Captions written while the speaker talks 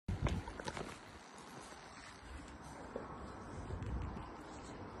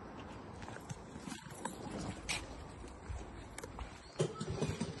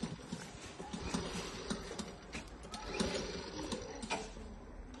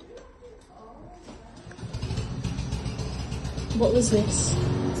What was this?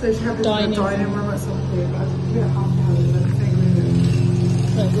 So she had this dining room or something, but I think we have to have anything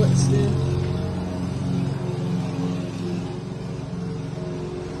with Like, what's the...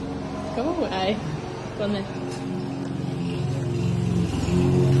 Go away. Go on then.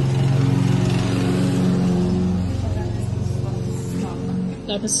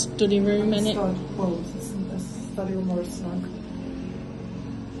 Like a study room, innit? Well, it's a study room or a snug.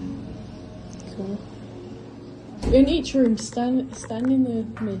 Cool. In each room, stand in the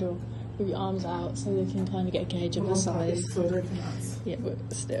middle with your arms out so they can kind of get a gauge of the size. So I don't think that's... Yeah, but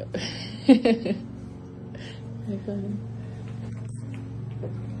still.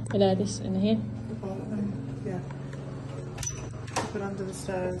 Hello, this in here. Yeah. Put it under the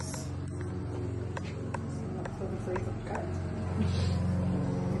stairs. For the freezer. Okay.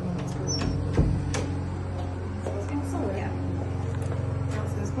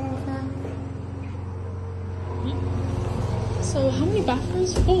 So how many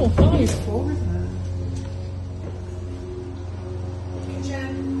bathrooms? 4, 5? 4, isn't it?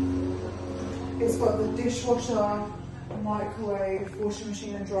 Kitchen. It's got the dishwasher, microwave, washing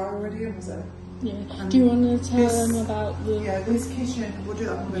machine and dryer already in, was it? Yeah. And do you want to tell them about the... Yeah, this kitchen, we'll do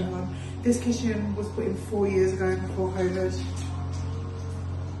that on the main one. This kitchen was put in 4 years ago before COVID.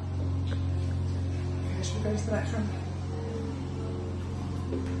 Okay, should we go to the next room?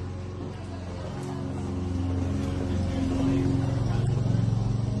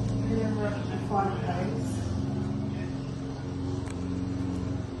 Fireplace.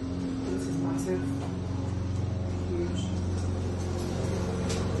 This is massive. Huge.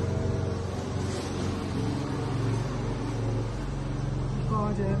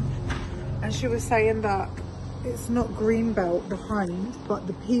 Garden. And she was saying that it's not greenbelt behind, but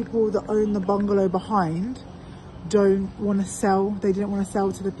the people that own the bungalow behind don't want to sell. They didn't want to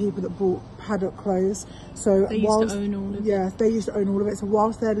sell to the people that bought paddock clothes. So they used to own all of it. Yeah, they used to own all of it. So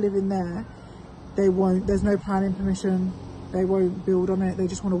whilst they're living there, they won't, there's no planning permission, they won't build on it, they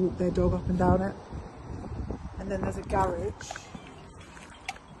just want to walk their dog up and down it. And then there's a garage.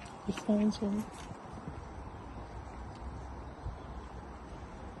 Your phone's on.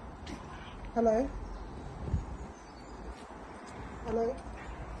 Hello? Hello?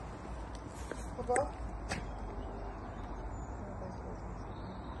 Papa?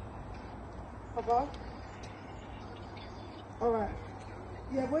 Papa? Alright.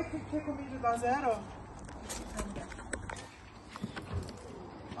 Yeah, voi che cominci da zero?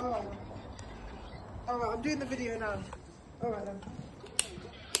 Alright. Alright, I'm doing the video now. Alright then.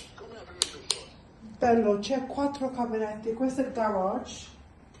 Bello, c'è 4 cabinetti, questo è il garage.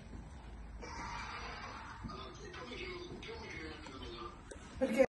 Perché